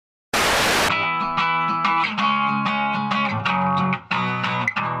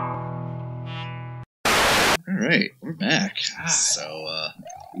Alright, we're back. So,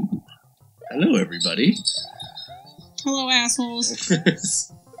 hello everybody. Hello, assholes.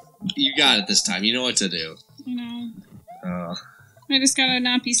 You got it this time. You know what to do. I know. I just gotta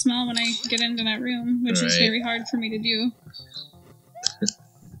not be small when I get into that room, which is very hard for me to do.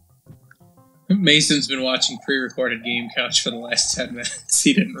 Mason's been watching pre-recorded Game Couch for the last 10 minutes.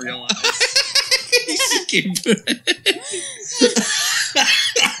 He didn't realize.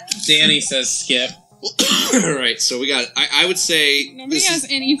 Danny says skip. Alright, so we got... I would say... Nobody has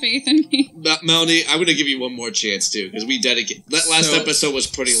any faith in me. Melanie, I'm gonna give you one more chance, too, because we dedicate... That last episode was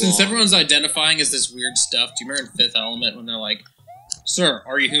pretty long. Since everyone's identifying as this weird stuff, do you remember in Fifth Element when they're like, "Sir,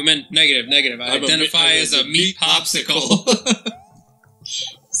 are you human?" Negative, negative. I identify as a meat popsicle.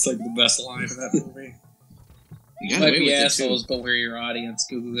 It's like the best line of that movie. You might be assholes, but we're your audience,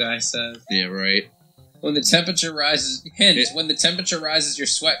 Google Guy says. Yeah, right. When the temperature rises... Hint, when the temperature rises, your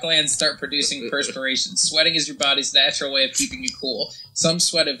sweat glands start producing perspiration. Sweating is your body's natural way of keeping you cool. Some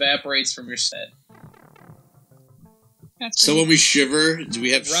sweat evaporates from your skin. So when we shiver, do we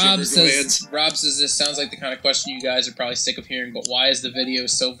have shiver glands? Rob says this sounds like the kind of question you guys are probably sick of hearing, but why is the video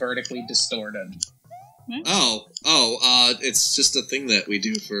so vertically distorted? It's just a thing that we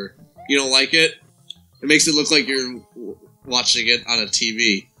do for... You don't like it? It makes it look like you're watching it on a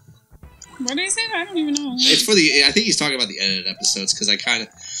TV. What did I say? I don't even know. It's for the... I think he's talking about the edited episodes, because I kind of...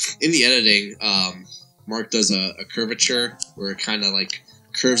 In the editing, Mark does a curvature, where it kind of, like,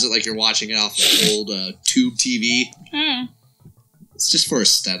 curves it like you're watching it off an old tube TV. Oh. It's just for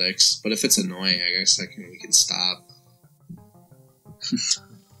aesthetics, but if it's annoying, I guess we can stop.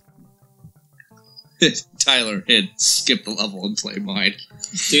 Tyler, skip the level and play mine.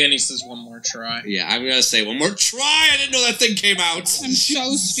 Danny says one more try. Yeah, I'm gonna say one more try! I didn't know that thing came out! I'm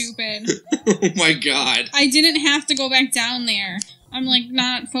so stupid. Oh my god. I didn't have to go back down there. I'm, like,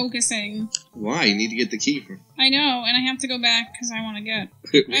 not focusing. Why? You need to get the key from... I know, and I have to go back because I want to get...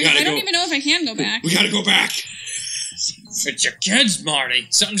 I don't even know if I can go back. We gotta go back! It's your kids, Marty.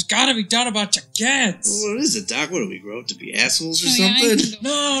 Something's gotta be done about your kids. Well, what is it, Doc? What do we grow up to be assholes or something?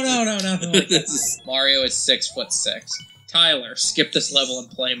 No, nothing like that. Mario is 6'6". Tyler, skip this level and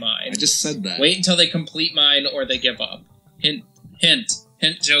play mine. I just said that. Wait until they complete mine or they give up. Hint.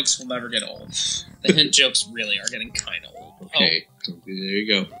 Hint jokes will never get old. The hint jokes really are getting kind of old. Okay, there you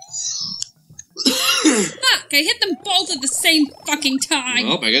go. Fuck, I hit them both at the same fucking time.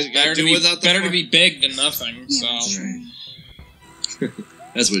 Well, I guess you gotta do without the... Better to be big than nothing, so... Right.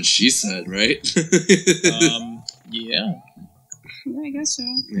 That's what she said, right? Yeah. Yeah, I guess so.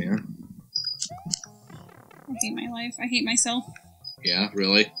 Yeah. I hate my life. I hate myself. Yeah,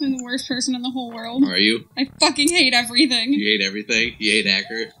 really? I'm the worst person in the whole world. Are you? I fucking hate everything. You hate everything? You hate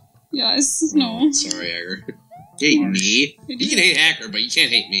Hacker? Yes. No. Sorry, Hacker. You hate me? You can hate Hacker, but you can't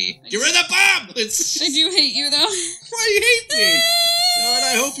hate me. Get rid of the bomb! I do hate you, though. Why do you hate me? Oh, and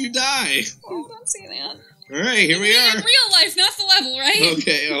I hope you die. Oh, don't say that. Alright, here we are. In real life, not the level, right?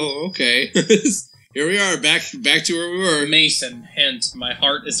 Okay, okay. Here we are, back to where we were. Mason, hint, my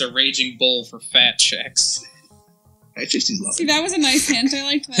heart is a raging bull for fat chicks. Fat chicks need love. See, that was a nice hint. I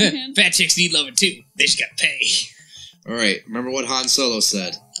liked that hint. Fat chicks need loving too. They just gotta pay. Alright, remember what Han Solo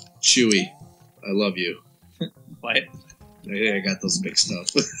said. Chewie, I love you. What? I got those mixed up.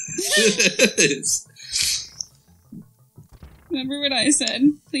 Remember what I said.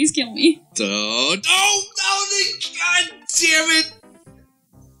 Please kill me. God damn it!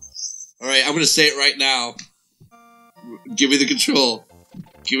 Alright, I'm gonna say it right now. Give me the control.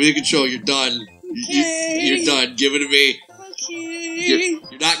 Give me the control, you're done. Okay. You're done, give it to me. Okay.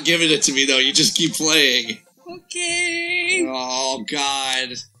 You're not giving it to me though, you just keep playing. Okay. Oh, God.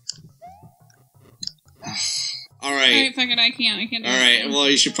 Alright. Alright, fuck it, I can't do it. Alright, well,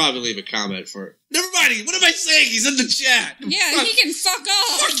 you should probably leave a comment for it. Never mind, what am I saying? He's in the chat. Yeah, he can fuck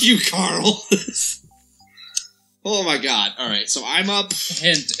off. Fuck you, Carl. Oh my god. Alright, so I'm up.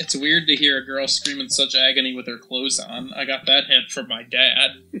 Hint, it's weird to hear a girl scream in such agony with her clothes on. I got that hint from my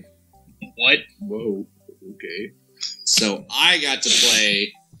dad. What? Whoa. Okay. So I got to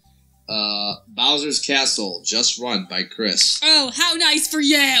play Bowser's Castle, Just Run by Chris. Oh, how nice for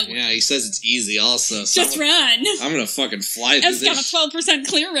you! Yeah, he says it's easy also. So Just run! I'm gonna fucking fly through this. It's got a 12%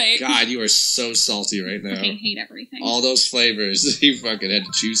 clear rate. God, you are so salty right now. I fucking hate everything. All those flavors. You fucking had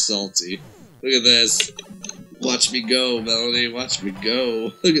to choose salty. Look at this. Watch me go, Melanie. Watch me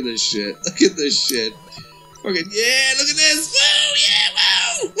go. Look at this shit. Look at this shit. Fucking, yeah, look at this. Woo, yeah,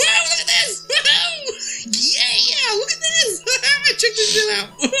 woo. Woo, look at this. Woo. Yeah, look at this. Check this shit out.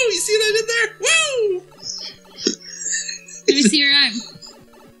 Woo, you see what I did there? Woo. Let me see your arm.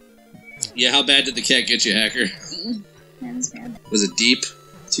 Yeah, how bad did the cat get you, Hacker? That was bad. Was it deep?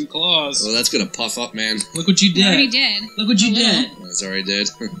 2 claws. Oh, that's gonna puff up, man. Look what you did. I already did. Look what you did. That's already did.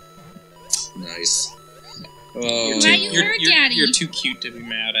 Nice. Oh, You're too cute to be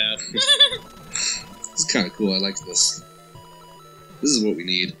mad at. This is kind of cool. I like this. This is what we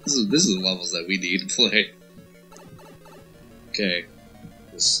need. This is the levels that we need to play. Okay,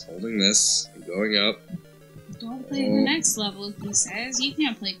 just holding this and going up. Don't play the next level, he says. You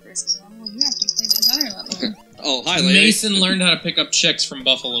can't play Chris's level. You have to play this other level. Oh, hi, lady. Mason learned how to pick up chicks from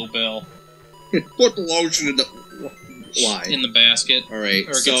Buffalo Bill. Put the lotion in the... Why? In the basket. Alright,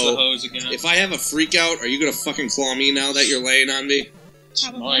 or so the hose again. If I have a freak out, are you gonna fucking claw me now that you're laying on me?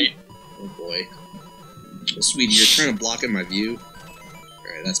 Might. Oh boy. Oh, sweetie, you're kind of blocking my view.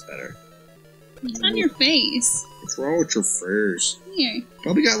 Alright, that's better. It's on your face. What's wrong with your furs? Here.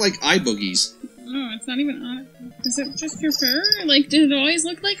 Probably got, like, eye boogies. Oh, it's not even on it. Is it just your fur? Like, did it always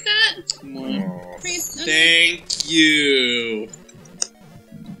look like that? Oh, thank you.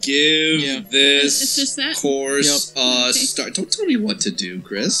 Give this course a start. Don't tell me what to do,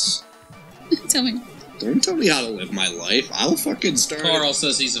 Chris. Tell me. Don't tell me how to live my life. I'll fucking start. Carl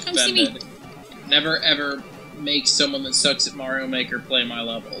says he's offended. Never ever make someone that sucks at Mario Maker play my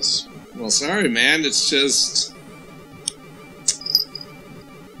levels. Well, sorry, man. It's just...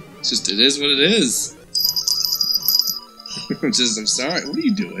 it is what it is. I'm sorry. What are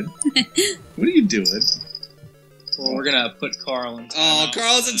you doing? What are you doing? Well, we're gonna put Carl in timeout. Oh,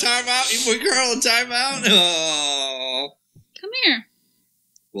 Carl's in timeout? You put Carl in timeout? Oh. Come here.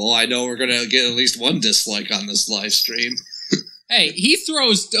 Well, I know we're gonna get at least one dislike on this live stream. Hey, he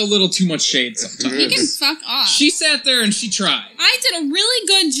throws a little too much shade sometimes. He can fuck off. She sat there and she tried. I did a really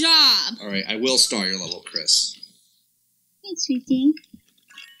good job. Alright, I will star your level, Chris. Hey, sweetie.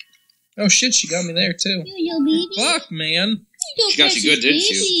 Oh shit, she got me there too. You baby. Fuck, man. She got you good, didn't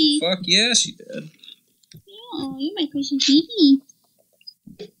she? Fuck yeah, she did. Oh, you're my precious baby.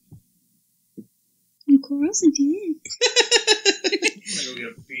 And Coral's a dick. I'm gonna go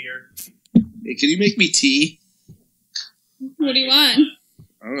get a beer. Hey, can you make me tea? What do you want?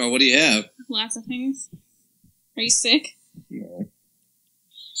 I don't know, what do you have? Lots of things. Are you sick? No.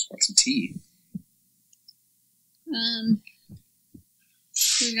 Just want some tea.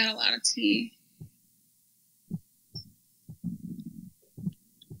 We got a lot of tea.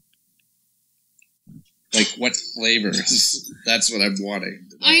 Like, what flavors? That's what I'm wanting.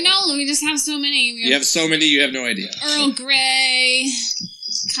 I know, we just have so many. You have so many, you have no idea. Earl Grey,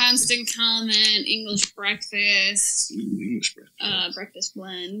 Constant Comment, English Breakfast. Ooh, English breakfast. Breakfast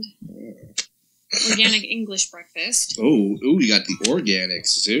blend. Organic English breakfast. Oh, you got the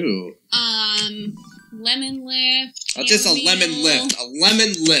organics, too. Lemon lift. Just a lemon lift. A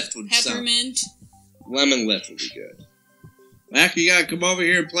lemon lift would peppermint. Lemon lift would be good. Mac, you gotta come over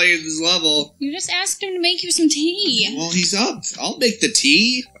here and play this level. You just asked him to make you some tea. Well, he's up. I'll make the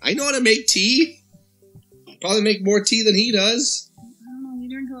tea. I know how to make tea. Probably make more tea than he does. I don't know, you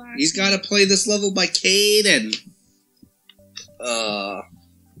drink a lot. He's gotta play this level by Caden. Well,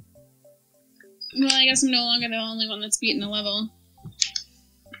 I guess I'm no longer the only one that's beaten the level.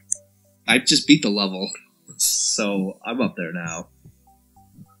 I just beat the level, so I'm up there now.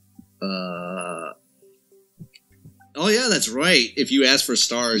 Oh yeah, that's right. If you ask for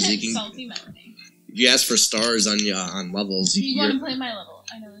stars, you can. Salty Melanie. If you ask for stars on levels, you want to play my level?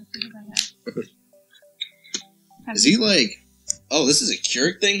 I know this because I have. Is he like? Oh, this is a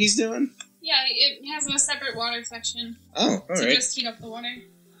Keurig thing he's doing. Yeah, it has a separate water section. Oh, all right. To just heat up the water.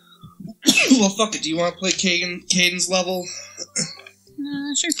 Well, fuck it. Do you want to play Caden's level?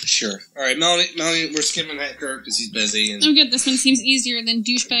 Sure. Sure. All right, Melanie, we're skipping that Kirk because he's busy. And... Oh, good. This one seems easier than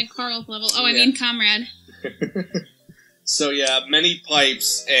douchebag Carl's level. Oh, I mean comrade. So yeah, many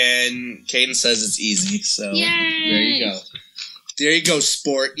pipes, and Caden says it's easy. So Yay! There you go. There you go,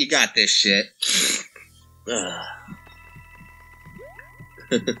 sport. You got this shit.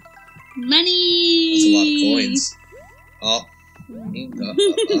 Money. That's a lot of coins. Oh.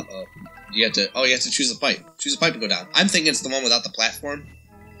 Uh-oh. You have to choose a pipe. Choose a pipe to go down. I'm thinking it's the one without the platform.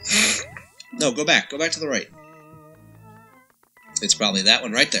 No, go back. Go back to the right. It's probably that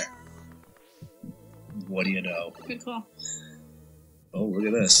one right there. What do you know? Good call. Oh, look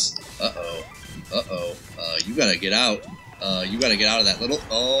at this. Uh-oh. Uh-oh. You gotta get out. You gotta get out of that little...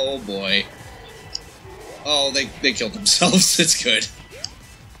 Oh, boy. Oh, they killed themselves. It's good.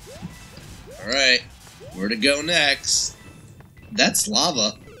 Alright. Where to go next? That's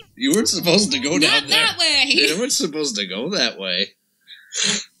lava. You weren't supposed to go down there. Not that way! You weren't supposed to go that way.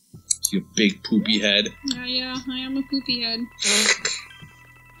 You big poopy head. Yeah, I am a poopy head.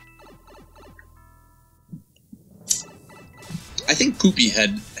 I think poopy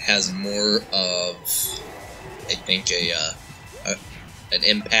head has more of, I think, an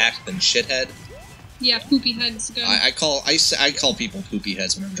impact than shithead. Yeah, poopy head's good. I call people poopy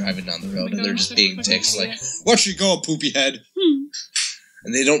heads when I'm driving down the road, and they're just being dicks, like, idiot. "What's you going, poopy head?"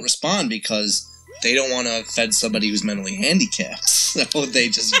 And they don't respond because they don't want to offend somebody who's mentally handicapped, so they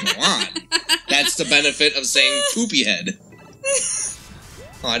just go on. That's the benefit of saying poopy head.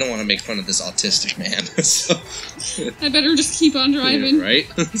 Oh, I don't want to make fun of this autistic man, so... I better just keep on driving. Yeah, right?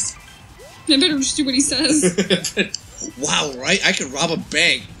 I better just do what he says. Wow, right? I could rob a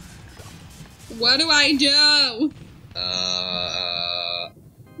bank. What do I do? I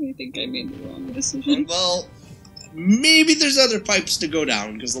think I made the wrong decision. Well, maybe there's other pipes to go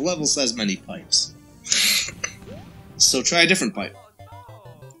down, because the level says many pipes. So try a different pipe.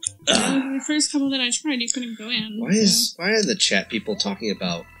 The first couple that I tried, you couldn't go in. Why are the chat people talking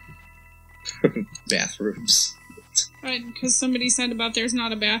about bathrooms? Because somebody said about there's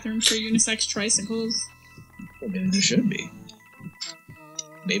not a bathroom for unisex tricycles. Well, maybe there should be.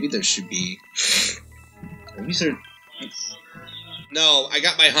 Maybe there should be. Maybe there... No, I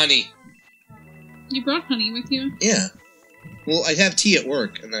got my honey. You brought honey with you? Yeah. Well, I have tea at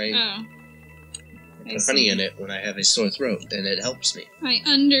work, and I put honey in it when I have a sore throat, and it helps me. I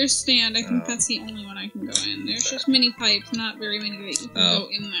understand. I think that's the only one I can go in. There's just mini pipes, not very many that you can go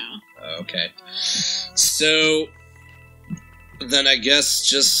in now. Okay. So, then I guess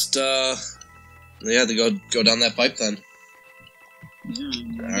just, we have to go down that pipe then.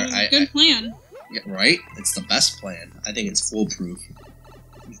 Yeah, good plan. Yeah, right? It's the best plan. I think it's foolproof.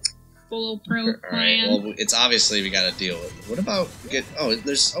 Foolproof plan. Alright, well, it's obviously we gotta deal with. What about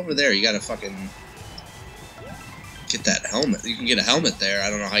there's over there, you gotta fucking get that helmet. You can get a helmet there.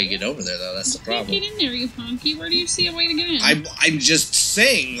 I don't know how you get over there, though. That's the problem. Get in there, you honky. Where do you see a way to get in? I'm just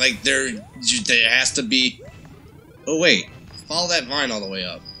saying, like, there has to be... Oh, wait. Follow that vine all the way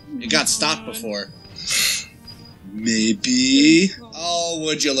up. It got stopped before. Maybe. Oh,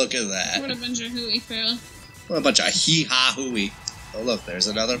 would you look at that? What a bunch of hooey, Phil. What a bunch of hee-ha-hooey. Oh, look, there's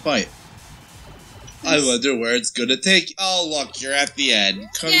another pipe. I wonder where it's gonna take you. Oh, look, you're at the end.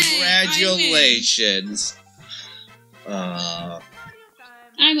 Congratulations.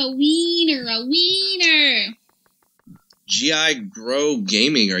 I'm a wiener. GI Grow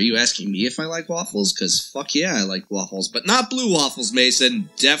Gaming, are you asking me if I like waffles? Because fuck yeah, I like waffles. But not blue waffles, Mason.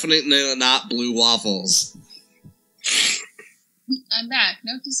 Definitely not blue waffles. I'm back.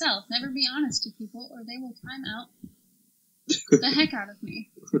 Note to self, never be honest to people or they will time out the heck out of me.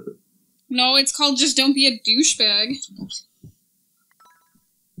 No, it's called just don't be a douchebag.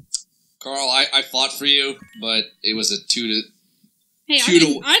 Carl, I fought for you, but it was a 2 to... Hey,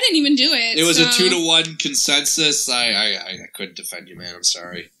 I didn't even do it. It was a 2-to-1 consensus. I couldn't defend you, man. I'm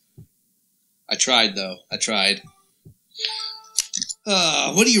sorry. I tried, though. I tried.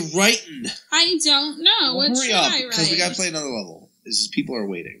 What are you writing? I don't know. Well, what hurry should up, I write? because we gotta play another level. People are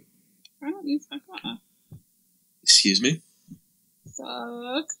waiting. Why don't you fuck off? Excuse me?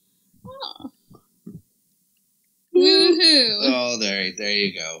 Fuck off. Woohoo! Oh, there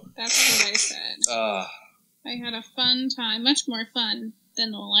you go. That's what I said. I had a fun time. Much more fun than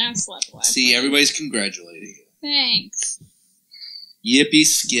the last level. See, everybody's congratulating you. Thanks. Yippee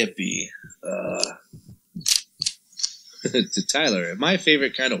skippy. To Tyler, my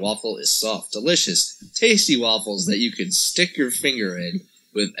favorite kind of waffle is soft, delicious, tasty waffles that you can stick your finger in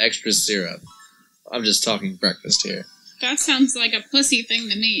with extra syrup. I'm just talking breakfast here. That sounds like a pussy thing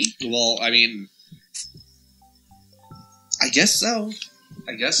to me. Well, I mean... I guess so.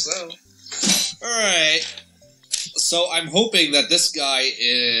 Alright. So I'm hoping that this guy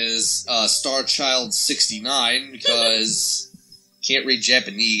is Starchild69 because can't read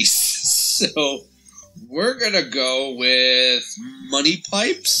Japanese. So we're gonna go with money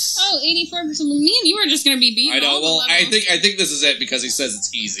pipes. Oh, 84%. Me and you are just gonna be beating. I know. All well, the levels. I think this is it because he says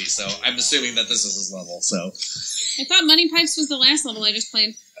it's easy. So I'm assuming that this is his level. So I thought money pipes was the last level I just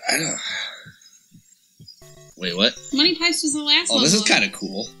played. I don't. Wait, what? Money pipes was the last level. Oh, this is kind of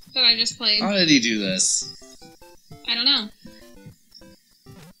cool. That I just played. How did he do this? I don't know.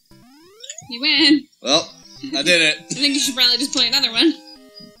 You win. Well, I did it. I think you should probably just play another one.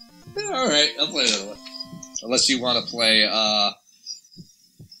 Alright, I'll play another one. Unless you want to play,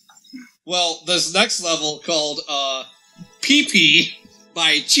 Well, this next level called, PP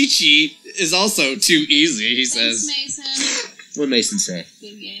by Chi-Chi is also too easy, he says. Thanks, Mason. What did Mason say?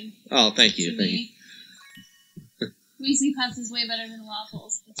 Good game. Oh, thank you, thank you. Reese's Puffs is way better than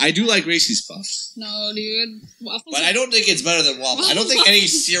waffles. I do like Reese's Puffs. No, dude. Waffles. But I don't think it's better than waffles. I don't think any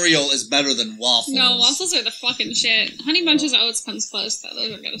cereal is better than waffles. No, waffles are the fucking shit. Honey Bunches of Oats comes close, though.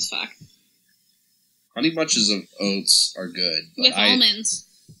 Those are good as fuck. Honey Bunches of Oats are good. With almonds.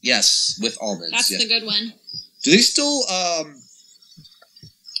 Yes, with almonds. That's the good one. Do they still,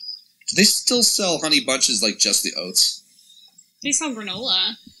 Do they still sell honey bunches like just the oats? They sell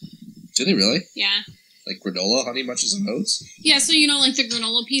granola. Do they really? Yeah. Like granola, honey bunches, and oats? Yeah, so you know, like the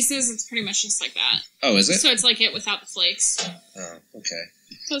granola pieces, it's pretty much just like that. Oh, is it? So it's like it without the flakes. Oh, okay.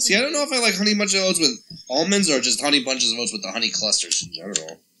 So See, I don't know if I like honey bunch of oats with almonds or just honey bunches of oats with the honey clusters in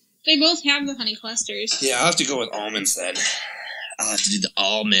general. They both have the honey clusters. Yeah, I'll have to go with almonds then. I'll have to do the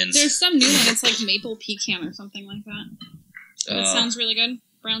almonds. There's some new one. It's like maple pecan or something like that. That sounds really good.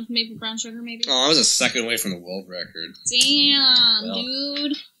 Maple brown sugar, maybe. Oh, I was a second away from the world record. Damn,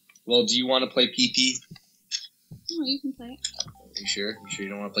 dude. Well, do you want to play PP? Oh, you can play it. You sure? You sure you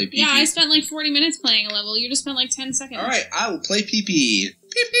don't want to play PP? Yeah, I spent like 40 minutes playing a level. You just spent like 10 seconds. Alright, I will play PP.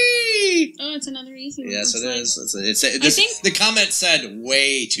 PP! Oh, it's another easy one. Yes, it is. The comment said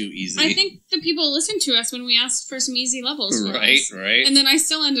way too easy. I think the people listened to us when we asked for some easy levels for us. Right. And then I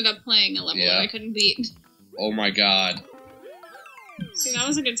still ended up playing a level that I couldn't beat. Oh my god. See, that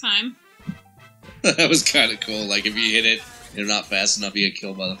was a good time. That was kind of cool. Like, if you hit it, you're not fast enough, you get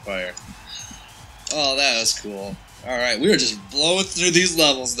killed by the fire. Oh, that was cool. Alright, we are just blowing through these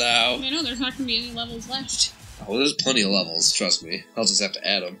levels now. I know, there's not going to be any levels left. Oh, there's plenty of levels, trust me. I'll just have to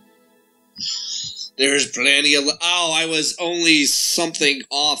add them. There's plenty of... Oh, I was only something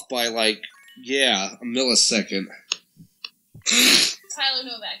off by, like, a millisecond. Tyler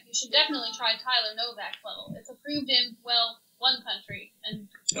Novak. You should definitely try Tyler Novak's level. It's approved in, well, one country. And,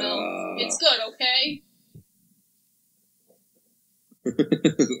 well, it's good, okay?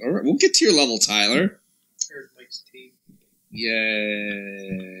 Alright, we'll get to your level, Tyler. Tea. Yay.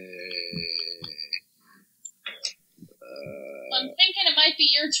 I'm thinking it might be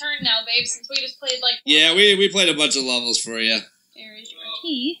your turn now, babe, since we just played like... Yeah, we played a bunch of levels for you. There is your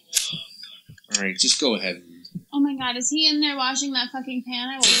tea. Alright, just go ahead. Oh my god, is he in there washing that fucking pan?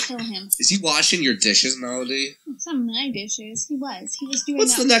 I will kill him. Is he washing your dishes, Melody? It's not my dishes. He was. He was doing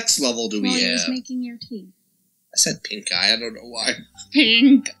What's that the next level do we while have? he was making your tea. I said pink eye, I don't know why.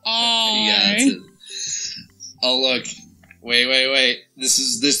 Pink eye. Yeah, that's it. Oh, look. Wait. I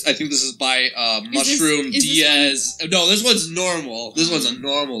think this is by Mushroom Diaz. No, this one's normal. This one's a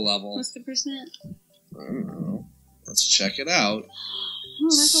normal level. What's the percent? I don't know. Let's check it out. Oh,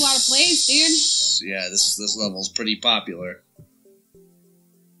 that's a lot of plays, dude. Yeah, this level's pretty popular.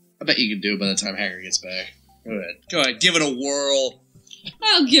 I bet you can do it by the time Hacker gets back. Go ahead. Give it a whirl.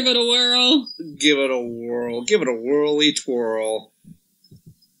 I'll give it a whirl. Give it a whirl. Give it a whirly twirl.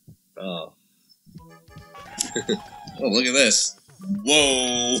 Oh. Oh, look at this.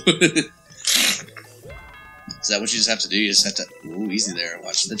 Whoa. Is that what you just have to do? You just have to... Ooh, easy there.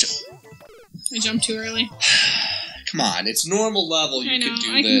 Watch the jump. I jumped too early. Come on, it's normal level. You can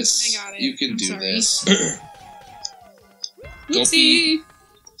do this. I got it. You can do this. Oopsie.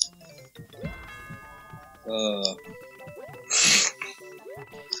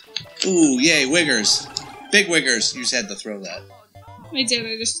 Ooh, yay, wiggers. Big wiggers. You just had to throw that. I did.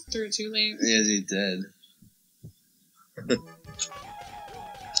 I just threw it too late. Yes, you did.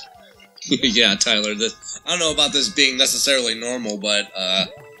 Yeah, Tyler, I don't know about this being necessarily normal, but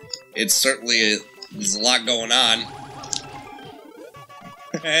it's certainly there's a lot going on.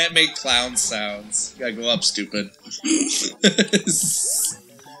 It made clown sounds. Gotta go up, stupid.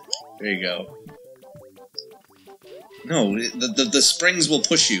 There you go. No, the springs will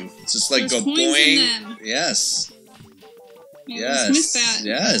push you. It's just like There's go coins boing. in them. Yes. Yeah, missed that.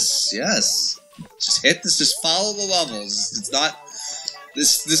 Yes. Just hit this. Just follow the levels. It's not.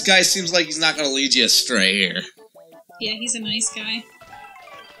 This guy seems like he's not going to lead you astray here. Yeah, he's a nice guy.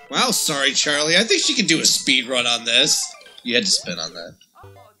 Wow, sorry, Charlie. I think she could do a speed run on this. You had to spin on that.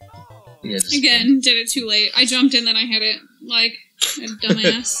 Again, did it too late. I jumped in, then I hit it like a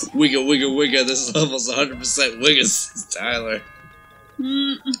dumbass. Wigga. This level's 100% wiggas, Tyler.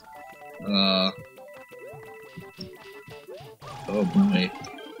 Oh boy.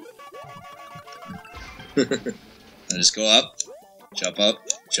 Now just go up. Jump up.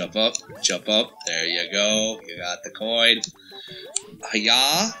 There you go. You got the coin.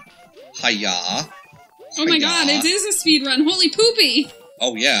 Hiya. Oh my god, it is a speed run. Holy poopy!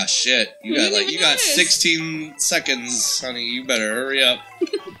 Oh yeah, shit. You got 16 seconds, honey. You better hurry up.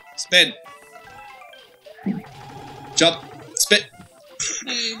 Spin. Jump. Spit.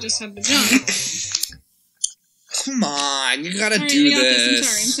 I just had to jump. Come on, you gotta do do this.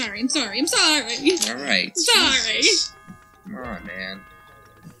 this. I'm sorry. Alright. Sorry. Come on, man.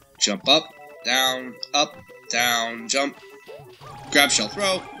 Jump up, down, jump. Grab shell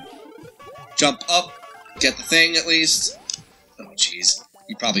throw. Jump up. Get the thing, at least. Oh, jeez.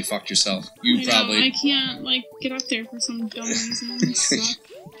 You probably fucked yourself. I can't, get up there for some dumb reason.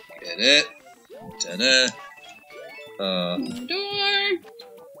 Get it. Ta-da. Door.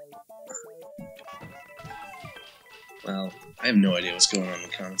 Well, I have no idea what's going on in the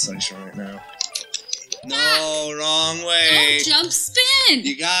comment section right now. No, wrong way. Oh, jump spin.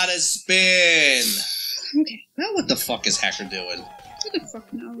 You gotta spin. Okay. Now what the fuck is Hacker doing? Who the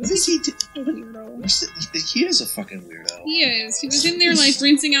fuck knows? What is he doing? Weirdo. He is a fucking weirdo. He is. He was in there, like,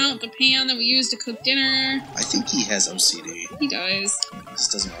 rinsing out the pan that we used to cook dinner. I think he has OCD. He does. He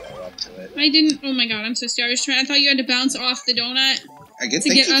just doesn't want to go up to it. I didn't. Oh my god, I'm so sorry. I thought you had to bounce off the donut. I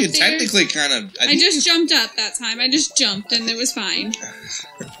think you can technically kind of... I just jumped up that time. I just jumped, and it was fine.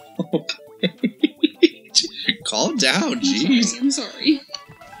 Calm down, jeez. I'm sorry.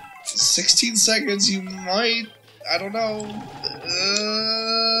 16 seconds, you might... I don't know.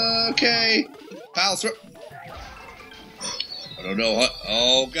 Okay. Pal, throw... I don't know what...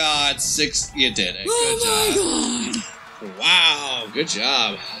 Oh, God. 6... You did it. Good job. God. Wow. Good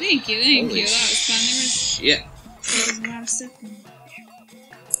job. Thank you, thank Holy you. That was fun. Shit. There was a lot of stuff in there.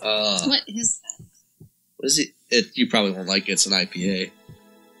 What is that? What is it? You probably won't like it. It's an IPA.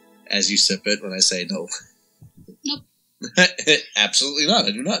 As you sip it when I say no. Nope. Absolutely not.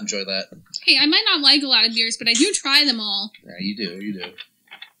 I do not enjoy that. Hey, I might not like a lot of beers, but I do try them all. Yeah, you do. You do.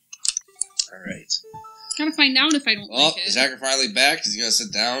 All right. Gotta find out if I don't like it. Is Hacker finally back? Is he gonna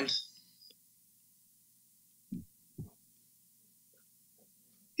sit down?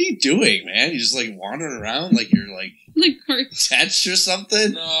 What are you doing, man? You just like wandering around like you're like attached or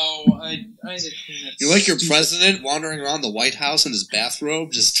something? No, I You're like your president wandering around the White House in his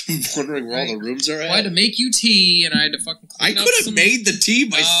bathrobe, just wondering where all the rooms are at. I had to make you tea, and I had to fucking clean up I could have made the tea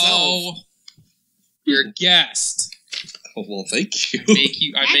myself. No. You're a guest. Oh, well, thank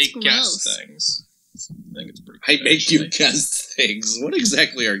you. I make gross. guest things. I think it's pretty I good, make actually. you guest things. What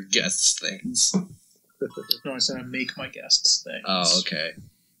exactly are guest things? No, I said I make my guests things. Oh, okay.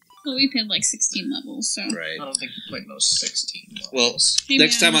 Well, we played like 16 levels, so. Right. I don't think you played those 16 levels. Well, Hey,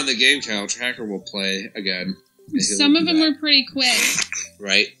 next man. time on the Game Couch, Hacker will play again. Some of them were pretty quick.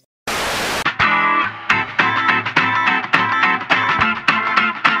 Right.